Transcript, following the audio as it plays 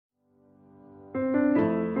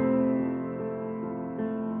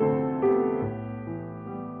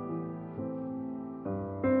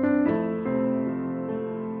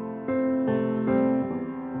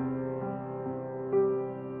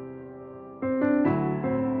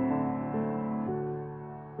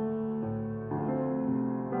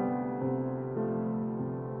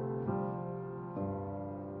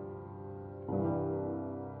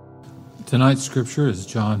Tonight's scripture is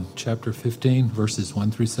John chapter 15, verses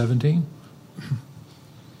 1 through 17.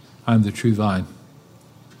 I am the true vine.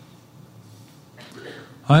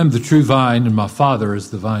 I am the true vine, and my Father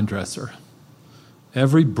is the vine dresser.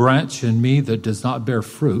 Every branch in me that does not bear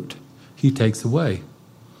fruit, he takes away.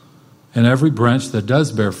 And every branch that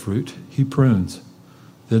does bear fruit, he prunes,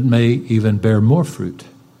 that it may even bear more fruit.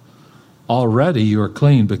 Already you are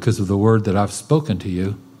clean because of the word that I've spoken to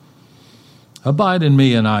you. Abide in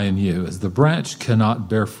me and I in you, as the branch cannot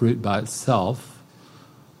bear fruit by itself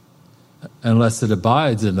unless it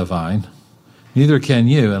abides in the vine, neither can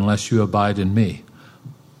you unless you abide in me.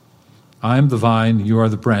 I am the vine, you are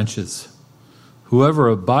the branches. Whoever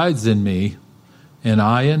abides in me and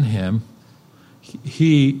I in him,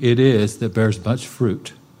 he it is that bears much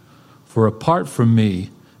fruit. For apart from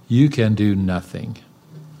me, you can do nothing.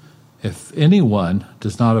 If anyone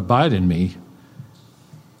does not abide in me,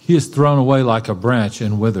 he is thrown away like a branch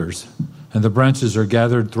and withers, and the branches are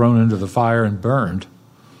gathered, thrown into the fire, and burned.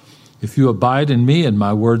 If you abide in me and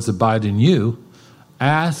my words abide in you,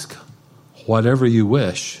 ask whatever you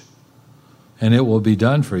wish, and it will be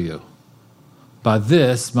done for you. By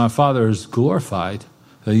this my Father is glorified,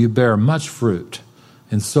 that you bear much fruit,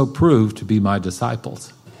 and so prove to be my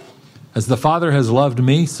disciples. As the Father has loved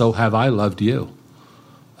me, so have I loved you.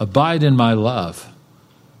 Abide in my love.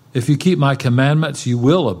 If you keep my commandments, you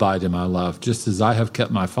will abide in my love, just as I have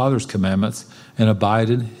kept my Father's commandments and abide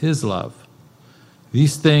in his love.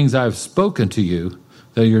 These things I have spoken to you,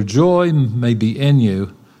 that your joy may be in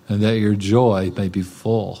you, and that your joy may be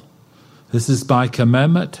full. This is my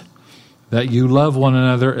commandment, that you love one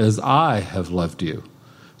another as I have loved you.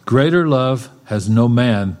 Greater love has no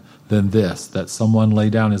man than this, that someone lay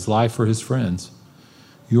down his life for his friends.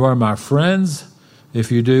 You are my friends if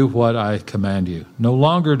you do what I command you. No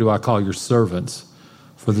longer do I call you servants,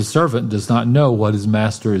 for the servant does not know what his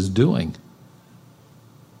master is doing.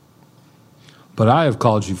 But I have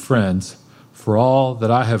called you friends, for all that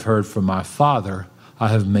I have heard from my Father I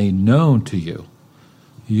have made known to you.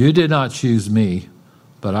 You did not choose me,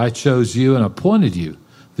 but I chose you and appointed you,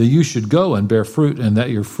 that you should go and bear fruit, and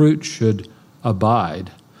that your fruit should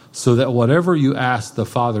abide, so that whatever you ask the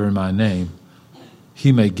Father in my name,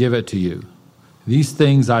 he may give it to you. These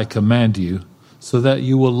things I command you, so that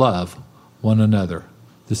you will love one another.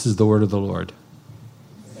 This is the word of the Lord.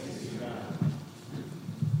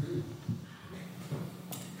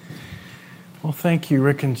 Well, thank you,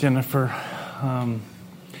 Rick and Jennifer. I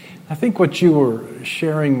think what you were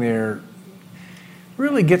sharing there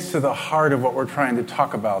really gets to the heart of what we're trying to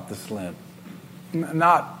talk about this Lent.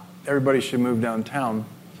 Not everybody should move downtown,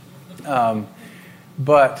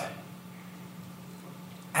 but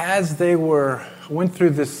as they went through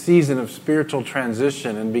this season of spiritual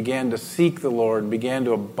transition and began to seek the Lord, began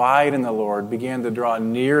to abide in the Lord, began to draw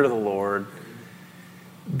near to the Lord,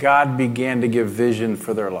 God began to give vision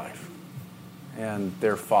for their life, and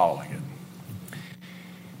they're following it.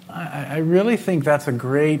 I really think that's a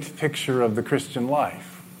great picture of the Christian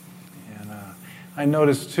life. And I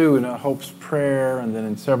noticed too in Hope's prayer and then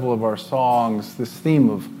in several of our songs this theme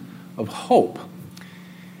of hope.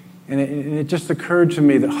 And it just occurred to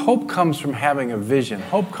me that hope comes from having a vision.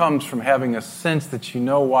 Hope comes from having a sense that you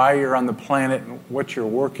know why you're on the planet and what you're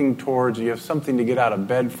working towards. You have something to get out of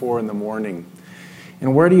bed for in the morning.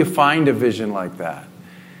 And where do you find a vision like that?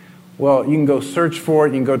 Well, you can go search for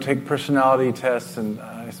it. You can go take personality tests, and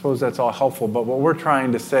I suppose that's all helpful. But what we're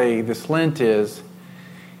trying to say this Lent is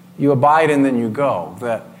you abide and then you go.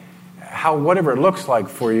 That whatever it looks like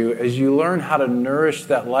for you, as you learn how to nourish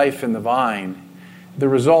that life in the vine, the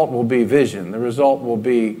result will be vision. The result will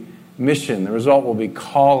be mission. The result will be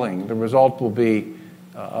calling. The result will be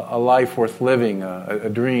a life worth living, a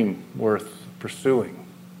dream worth pursuing.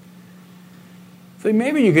 So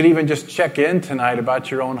maybe you could even just check in tonight about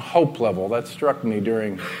your own hope level. That struck me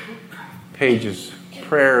during Paige's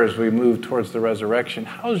prayer as we move towards the resurrection.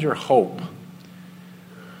 How's your hope?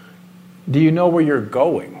 Do you know where you're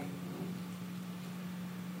going?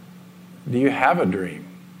 Do you have a dream?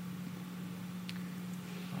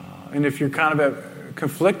 And if you're kind of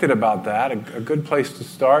conflicted about that, a good place to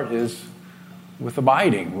start is with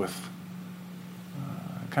abiding, with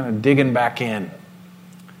kind of digging back in,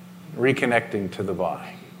 reconnecting to the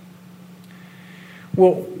vine.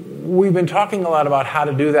 Well, we've been talking a lot about how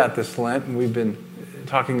to do that this Lent, and we've been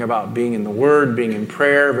talking about being in the Word, being in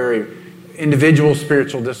prayer, very individual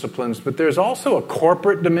spiritual disciplines, but there's also a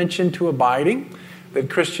corporate dimension to abiding that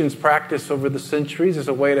Christians practice over the centuries as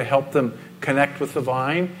a way to help them connect with the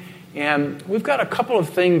vine. And we've got a couple of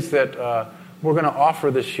things that we're going to offer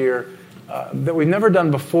this year that we've never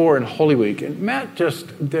done before in Holy Week. And Matt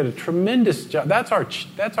just did a tremendous job. That's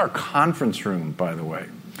our conference room, by the way.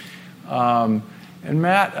 And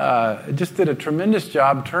Matt just did a tremendous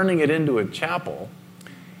job turning it into a chapel.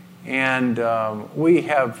 And we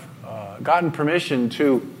have gotten permission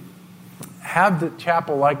to have the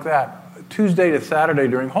chapel like that Tuesday to Saturday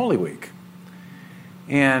during Holy Week.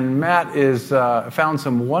 And Matt is found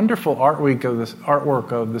some wonderful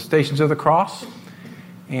artwork of the Stations of the Cross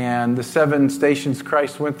and the 7 stations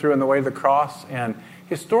Christ went through on the way to the cross. And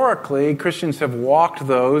historically, Christians have walked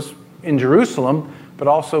those in Jerusalem, but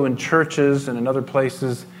also in churches and in other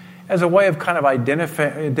places as a way of kind of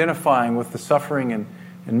identifying with the suffering and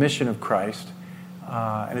mission of Christ.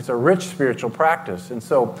 And it's a rich spiritual practice. And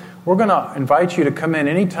so we're going to invite you to come in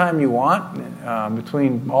anytime you want,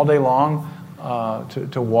 between all day long,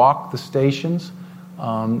 to walk the stations.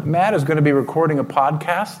 Matt is going to be recording a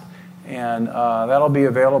podcast, and that'll be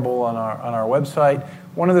available on our website.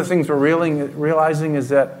 One of the things we're realizing is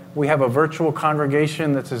that we have a virtual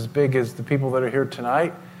congregation that's as big as the people that are here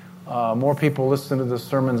tonight. More people listen to the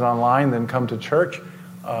sermons online than come to church.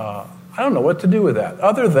 I don't know what to do with that,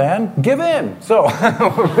 other than give in. So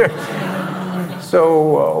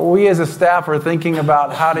we as a staff are thinking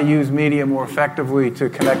about how to use media more effectively to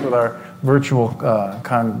connect with our virtual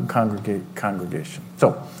congregation.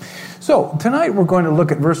 So tonight we're going to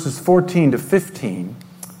look at verses 14 to 15.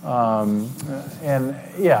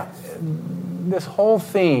 This whole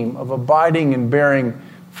theme of abiding and bearing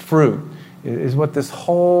fruit is what this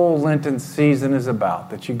whole Lenten season is about,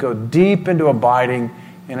 that you go deep into abiding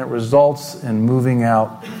and it results in moving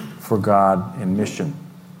out for God in mission.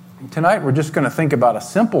 Tonight we're just going to think about a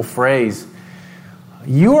simple phrase.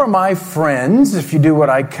 You are my friends if you do what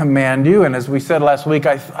I command you. And as we said last week,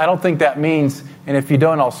 I don't think that means, and if you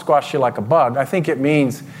don't, I'll squash you like a bug. I think it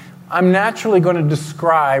means I'm naturally going to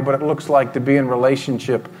describe what it looks like to be in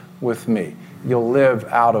relationship with me. You'll live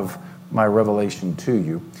out of my revelation to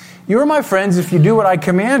you. You are my friends if you do what I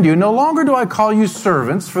command you. No longer do I call you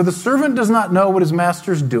servants, for the servant does not know what his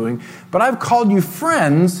master is doing, but I've called you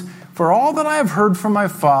friends, for all that I have heard from my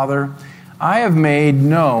Father, I have made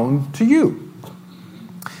known to you.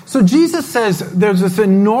 So Jesus says there's this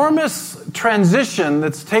enormous transition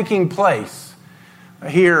that's taking place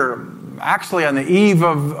here, actually on the eve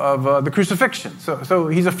of the crucifixion. So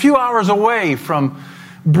he's a few hours away from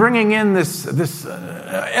bringing in this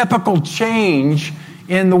epical change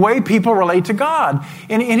in the way people relate to God.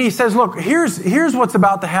 And he says, look, here's what's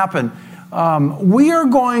about to happen. We are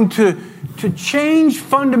going to change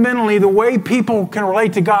fundamentally the way people can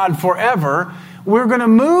relate to God forever. We're going to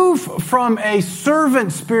move from a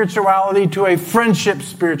servant spirituality to a friendship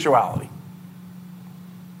spirituality.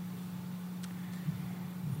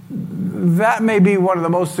 That may be one of the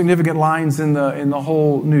most significant lines in the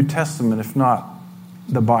whole New Testament, if not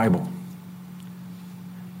the Bible.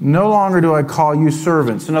 No longer do I call you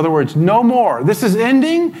servants. In other words, no more. This is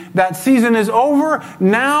ending. That season is over.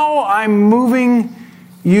 Now I'm moving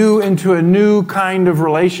you into a new kind of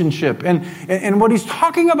relationship. And what he's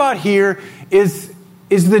talking about here is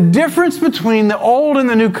the difference between the old and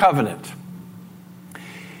the new covenant.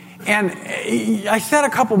 And I said a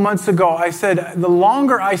couple months ago, I said, the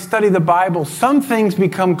longer I study the Bible, some things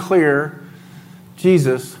become clear.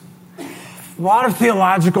 Jesus. A lot of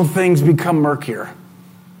theological things become murkier.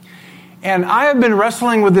 And I have been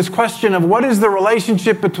wrestling with this question of what is the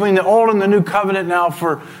relationship between the old and the new covenant now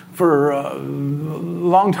for a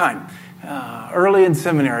long time. Early in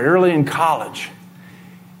seminary, early in college.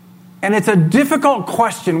 And it's a difficult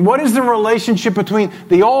question. What is the relationship between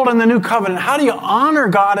the old and the new covenant? How do you honor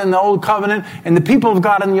God in the old covenant and the people of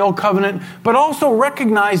God in the old covenant, but also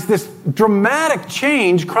recognize this dramatic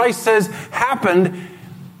change Christ says happened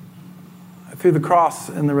through the cross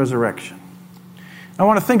and the resurrection? I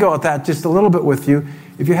want to think about that just a little bit with you.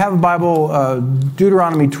 If you have a Bible,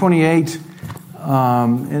 Deuteronomy 28,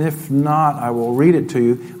 and if not, I will read it to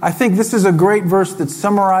you. I think this is a great verse that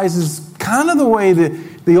summarizes kind of the way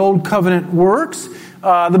the Old Covenant works.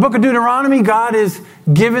 The book of Deuteronomy, God is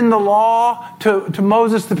given the law to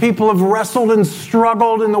Moses. The people have wrestled and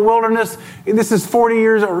struggled in the wilderness. This is 40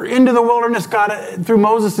 years or into the wilderness. God, through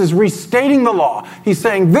Moses, is restating the law. He's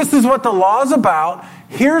saying, this is what the law is about.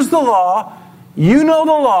 Here's the law. You know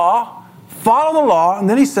the law. Follow the law. And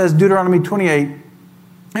then he says, Deuteronomy 28,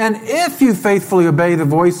 and if you faithfully obey the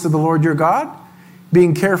voice of the Lord your God,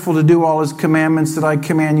 being careful to do all his commandments that I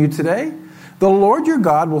command you today, the Lord your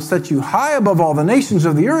God will set you high above all the nations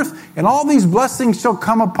of the earth, and all these blessings shall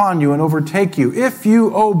come upon you and overtake you if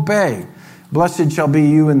you obey. Blessed shall be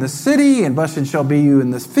you in the city, and blessed shall be you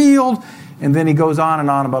in this field. And then he goes on and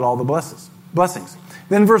on about all the blessings.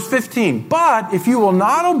 Then verse 15, but if you will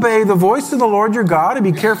not obey the voice of the Lord your God and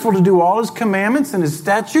be careful to do all his commandments and his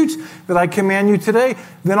statutes that I command you today,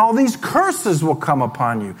 then all these curses will come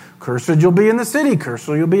upon you. Cursed you'll be in the city, cursed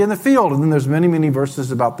you'll be in the field. And then there's many, many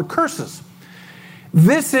verses about the curses.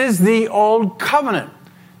 This is the old covenant.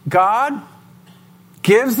 God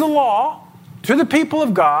gives the law to the people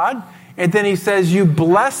of God, and then he says, you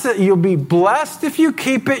bless it, you'll be blessed if you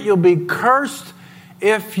keep it, you'll be cursed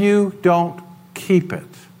if you don't keep it.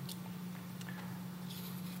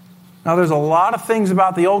 Now, there's a lot of things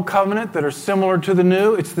about the Old Covenant that are similar to the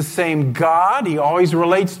New. It's the same God. He always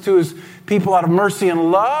relates to his people out of mercy and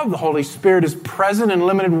love. The Holy Spirit is present in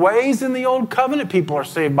limited ways in the Old Covenant. People are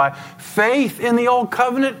saved by faith in the Old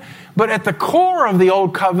Covenant. But at the core of the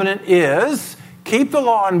Old Covenant is keep the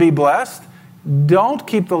law and be blessed. Don't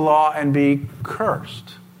keep the law and be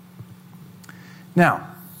cursed. Now,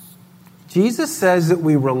 Jesus says that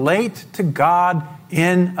we relate to God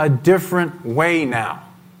in a different way now.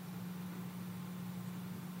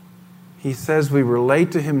 He says we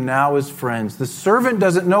relate to him now as friends. The servant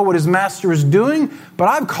doesn't know what his master is doing, but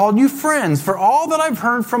I've called you friends. For all that I've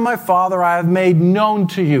heard from my Father, I have made known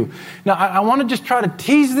to you. Now, I want to just try to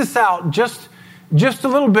tease this out just a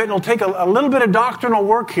little bit. It'll take a little bit of doctrinal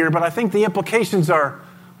work here, but I think the implications are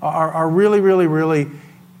really, really, really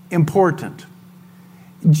important.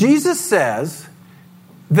 Jesus says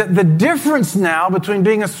that the difference now between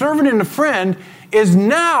being a servant and a friend is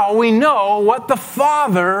now we know what the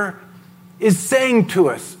Father is saying to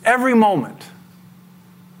us every moment.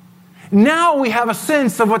 Now we have a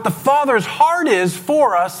sense of what the Father's heart is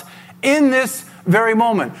for us in this very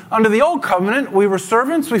moment. Under the Old Covenant, we were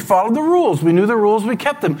servants, we followed the rules. We knew the rules, we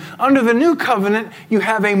kept them. Under the New Covenant, you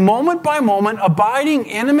have a moment-by-moment, abiding,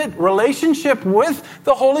 intimate relationship with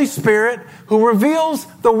the Holy Spirit who reveals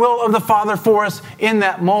the will of the Father for us in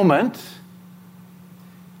that moment.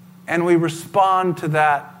 And we respond to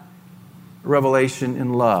that revelation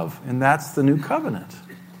in love. And that's the New Covenant.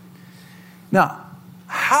 Now,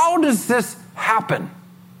 how does this happen?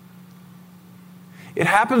 It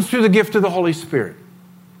happens through the gift of the Holy Spirit.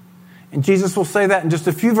 And Jesus will say that in just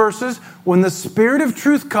a few verses. When the Spirit of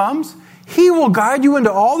truth comes, he will guide you into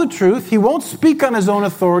all the truth. He won't speak on his own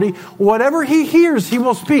authority. Whatever he hears, he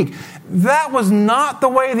will speak. That was not the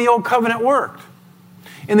way the Old Covenant worked.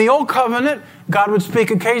 In the Old Covenant, God would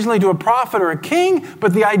speak occasionally to a prophet or a king,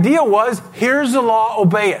 but the idea was, here's the law,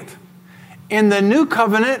 obey it. In the New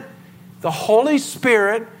Covenant, the Holy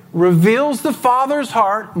Spirit reveals the Father's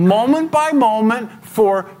heart moment by moment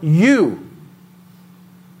for you,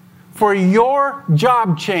 for your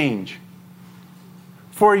job change,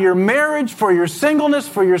 for your marriage, for your singleness,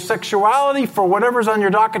 for your sexuality, for whatever's on your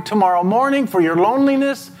docket tomorrow morning, for your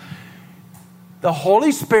loneliness. The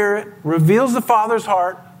Holy Spirit reveals the Father's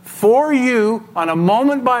heart for you on a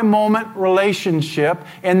moment-by-moment relationship,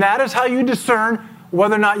 and that is how you discern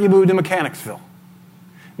whether or not you move to Mechanicsville.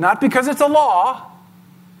 Not because it's a law,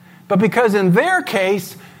 but because in their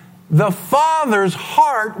case, the Father's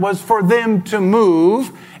heart was for them to move,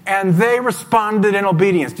 and they responded in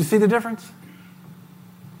obedience. Do you see the difference?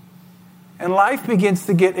 And life begins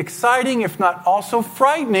to get exciting, if not also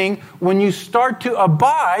frightening, when you start to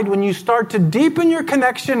abide, when you start to deepen your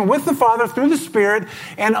connection with the Father through the Spirit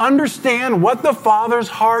and understand what the Father's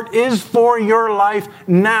heart is for your life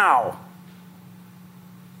now.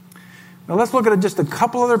 Now let's look at just a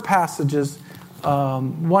couple other passages.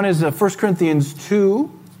 One is 1 Corinthians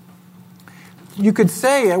 2. You could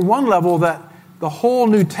say at one level that the whole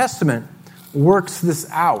New Testament works this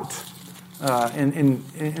out in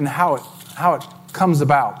how it comes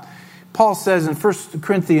about. Paul says in 1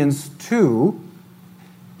 Corinthians 2,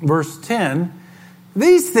 verse 10,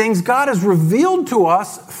 these things God has revealed to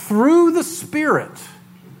us through the Spirit.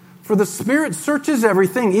 For the Spirit searches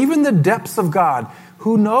everything, even the depths of God.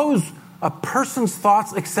 Who knows a person's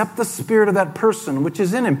thoughts except the spirit of that person, which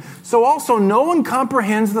is in him? So also no one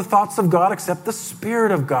comprehends the thoughts of God except the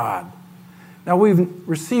Spirit of God. Now we've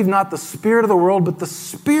received not the spirit of the world, but the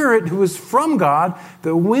Spirit who is from God,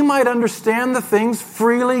 that we might understand the things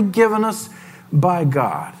freely given us by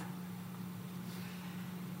God.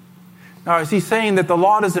 Now, is he saying that the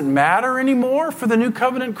law doesn't matter anymore for the New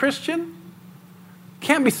Covenant Christian?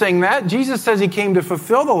 Can't be saying that. Jesus says he came to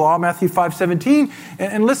fulfill the law, Matthew 5:17.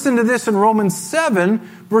 And listen to this in Romans 7,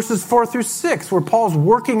 verses 4 through 6, where Paul's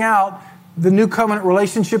working out the New Covenant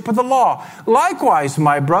relationship with the law. Likewise,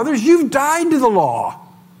 my brothers, you've died to the law.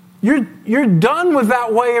 You're done with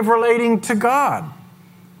that way of relating to God.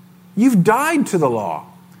 You've died to the law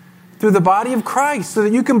through the body of Christ so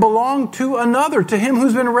that you can belong to another, to him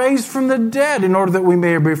who's been raised from the dead, in order that we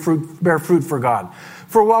may bear fruit for God.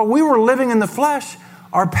 For while we were living in the flesh,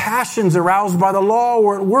 Our passions aroused by the law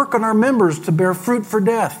were at work on our members to bear fruit for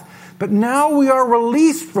death. But now we are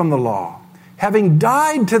released from the law, having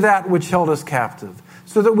died to that which held us captive,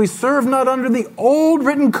 so that we serve not under the old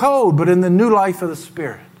written code, but in the new life of the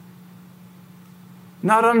Spirit.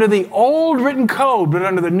 Not under the old written code, but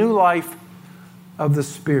under the new life of the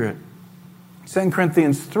Spirit. 2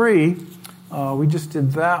 Corinthians 3, we just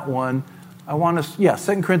did that one.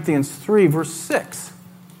 2 Corinthians 3, verse 6.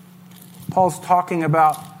 Paul's talking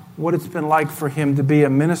about what it's been like for him to be a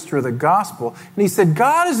minister of the gospel. And he said,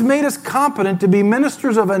 God has made us competent to be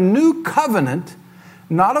ministers of a new covenant,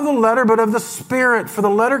 not of the letter, but of the Spirit. For the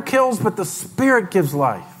letter kills, but the Spirit gives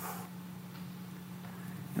life.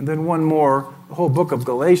 And then one more. The whole book of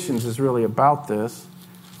Galatians is really about this.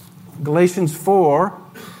 Galatians 4,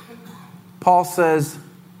 Paul says,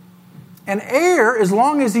 an heir, as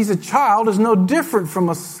long as he's a child, is no different from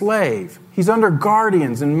a slave. He's under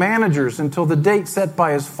guardians and managers until the date set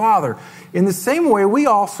by his father. In the same way, we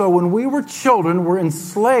also, when we were children, were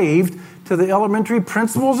enslaved to the elementary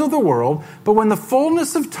principles of the world. But when the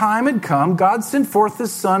fullness of time had come, God sent forth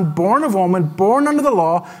His Son, born of woman, born under the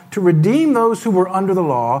law, to redeem those who were under the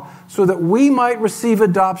law, so that we might receive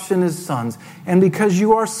adoption as sons. And because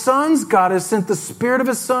you are sons, God has sent the Spirit of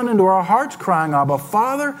His Son into our hearts, crying, Abba,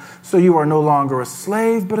 Father. So you are no longer a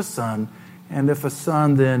slave, but a son. And if a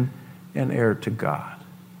son, then an heir to God.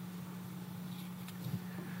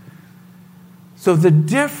 So the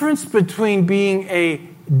difference between being a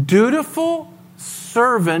dutiful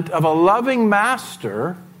servant of a loving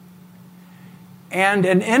master and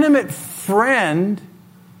an intimate friend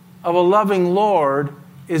of a loving Lord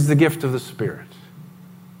is the gift of the Spirit.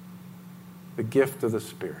 The gift of the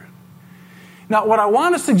Spirit. Now, what I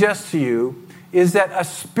want to suggest to you is that a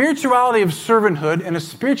spirituality of servanthood and a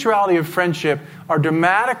spirituality of friendship are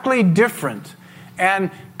dramatically different. And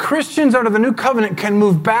Christians under the new covenant can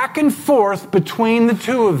move back and forth between the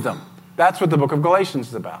two of them. That's what the book of Galatians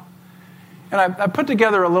is about. And I put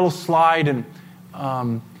together a little slide and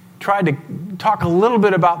tried to talk a little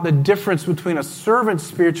bit about the difference between a servant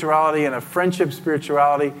spirituality and a friendship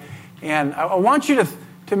spirituality. And I want you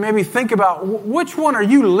to maybe think about which one are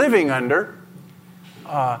you living under.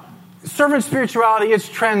 Servant spirituality is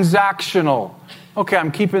transactional. Okay,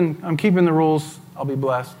 I'm keeping the rules. I'll be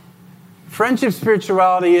blessed. Friendship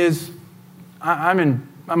spirituality is I'm in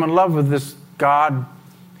love with this God.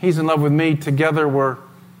 He's in love with me. Together we're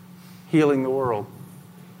healing the world.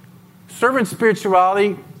 Servant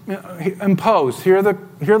spirituality, impose. Here are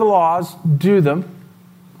the laws. Do them.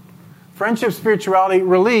 Friendship spirituality,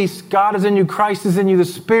 release. God is in you. Christ is in you. The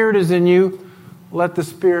Spirit is in you. Let the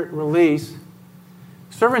Spirit release.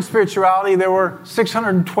 Servant spirituality, there were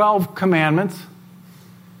 612 commandments.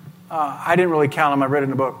 I didn't really count them. I read it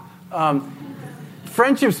in a book.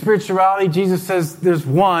 Friendship spirituality, Jesus says there's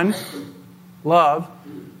one, love.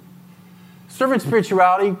 Servant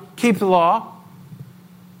spirituality, keep the law.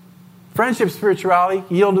 Friendship spirituality,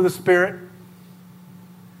 yield to the Spirit.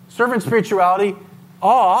 Servant spirituality,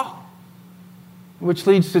 awe, which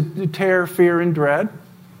leads to terror, fear, and dread.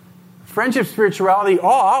 Friendship spirituality,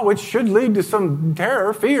 awe, which should lead to some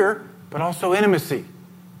terror, fear, but also intimacy.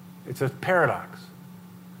 It's a paradox.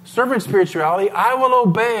 Servant spirituality, I will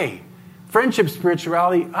obey. Friendship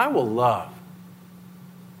spirituality, I will love.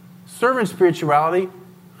 Servant spirituality,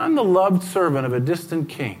 I'm the loved servant of a distant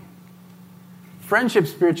king. Friendship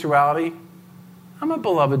spirituality, I'm a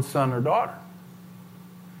beloved son or daughter.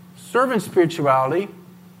 Servant spirituality,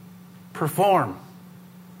 perform.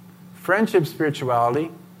 Friendship spirituality,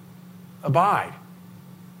 abide.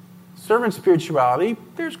 Servant spirituality,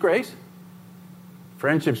 there's grace.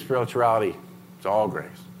 Friendship spirituality, it's all grace.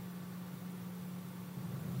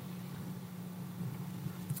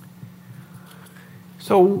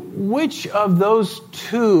 So which of those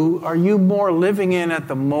two are you more living in at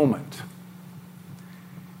the moment?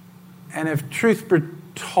 And if truth be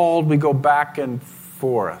told, we go back and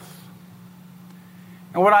forth.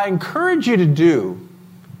 And what I encourage you to do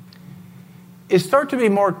is start to be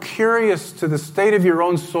more curious to the state of your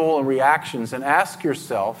own soul and reactions and ask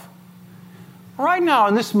yourself, right now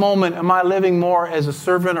in this moment, am I living more as a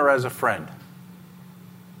servant or as a friend?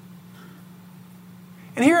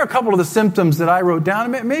 And here are a couple of the symptoms that I wrote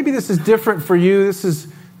down. Maybe this is different for you. This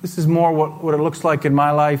is more what it looks like in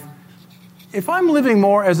my life. If I'm living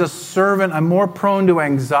more as a servant, I'm more prone to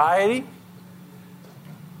anxiety.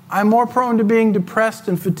 I'm more prone to being depressed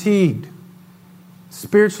and fatigued,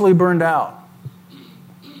 spiritually burned out.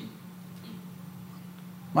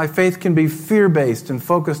 My faith can be fear-based and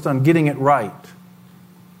focused on getting it right.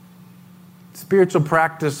 Spiritual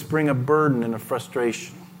practice bring a burden and a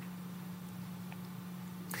frustration.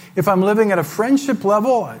 If I'm living at a friendship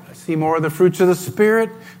level, I see more of the fruits of the Spirit,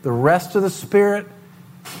 the rest of the Spirit.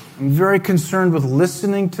 I'm very concerned with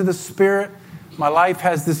listening to the Spirit. My life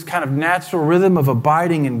has this kind of natural rhythm of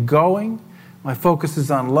abiding and going. My focus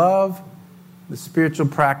is on love. The spiritual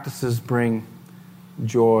practices bring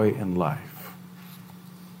joy and life.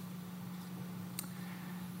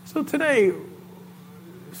 So today,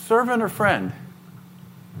 servant or friend?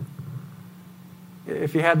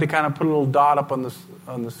 If you had to kind of put a little dot up on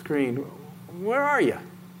the screen, where are you?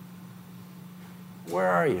 Where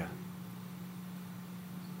are you?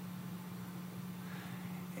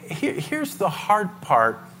 Here's the hard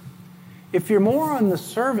part. If you're more on the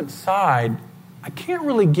servant side, I can't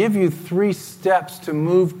really give you 3 steps to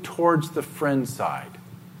move towards the friend side.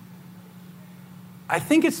 I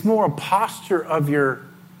think it's more a posture of your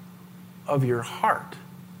heart.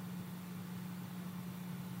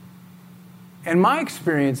 And my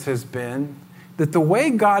experience has been that the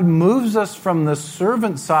way God moves us from the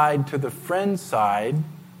servant side to the friend side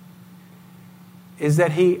is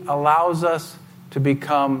that He allows us to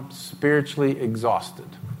become spiritually exhausted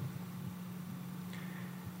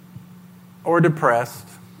or depressed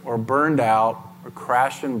or burned out or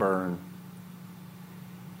crash and burn.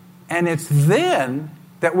 And it's then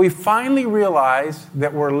that we finally realize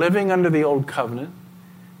that we're living under the old covenant.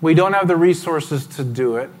 We don't have the resources to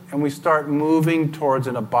do it, and we start moving towards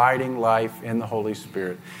an abiding life in the Holy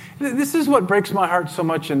Spirit. This is what breaks my heart so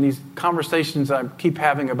much in these conversations I keep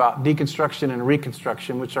having about deconstruction and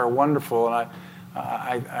reconstruction, which are wonderful, and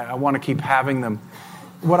I want to keep having them.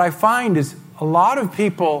 What I find is a lot of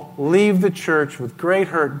people leave the church with great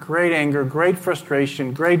hurt, great anger, great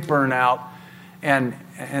frustration, great burnout, and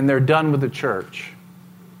they're done with the church.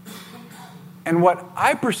 And what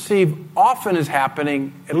I perceive often is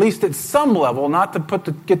happening, at least at some level, not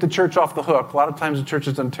to get the church off the hook. A lot of times the church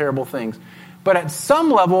has done terrible things. But at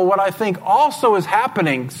some level, what I think also is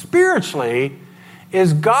happening spiritually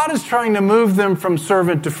is God is trying to move them from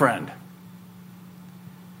servant to friend.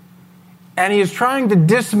 And He is trying to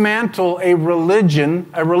dismantle a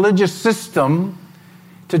religion, a religious system,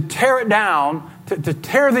 to tear it down, to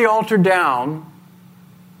tear the altar down,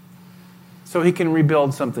 so He can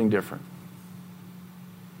rebuild something different.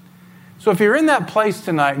 So if you're in that place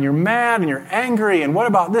tonight and you're mad and you're angry and what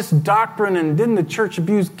about this doctrine and didn't the church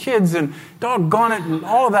abuse kids and doggone it and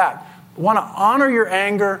all of that, want to honor your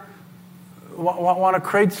anger, want to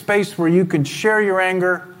create space where you can share your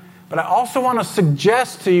anger, but I also want to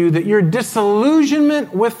suggest to you that your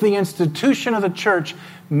disillusionment with the institution of the church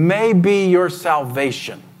may be your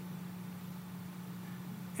salvation.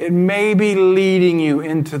 It may be leading you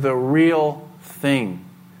into the real thing,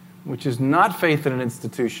 which is not faith in an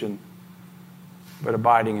institution, but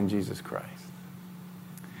abiding in Jesus Christ.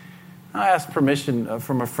 I asked permission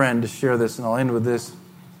from a friend to share this, and I'll end with this.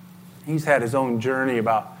 He's had his own journey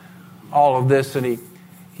about all of this, and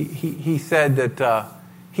he said that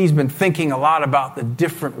he's been thinking a lot about the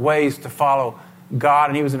different ways to follow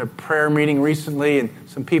God, and he was in a prayer meeting recently, and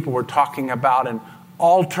some people were talking about an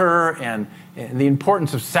altar and the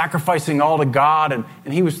importance of sacrificing all to God,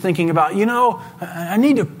 and he was thinking about, I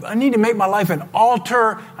need to make my life an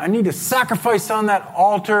altar. I need to sacrifice on that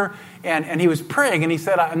altar. And he was praying, and he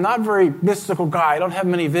said, I'm not a very mystical guy. I don't have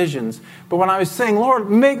many visions. But when I was saying, Lord,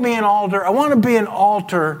 make me an altar, I want to be an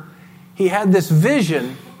altar, he had this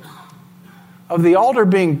vision of the altar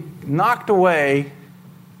being knocked away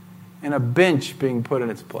and a bench being put in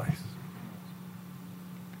its place.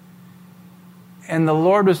 And the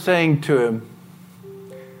Lord was saying to him,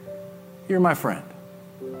 you're my friend.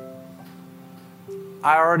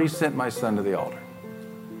 I already sent my son to the altar.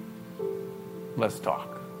 Let's talk.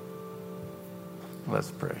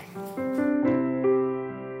 Let's pray.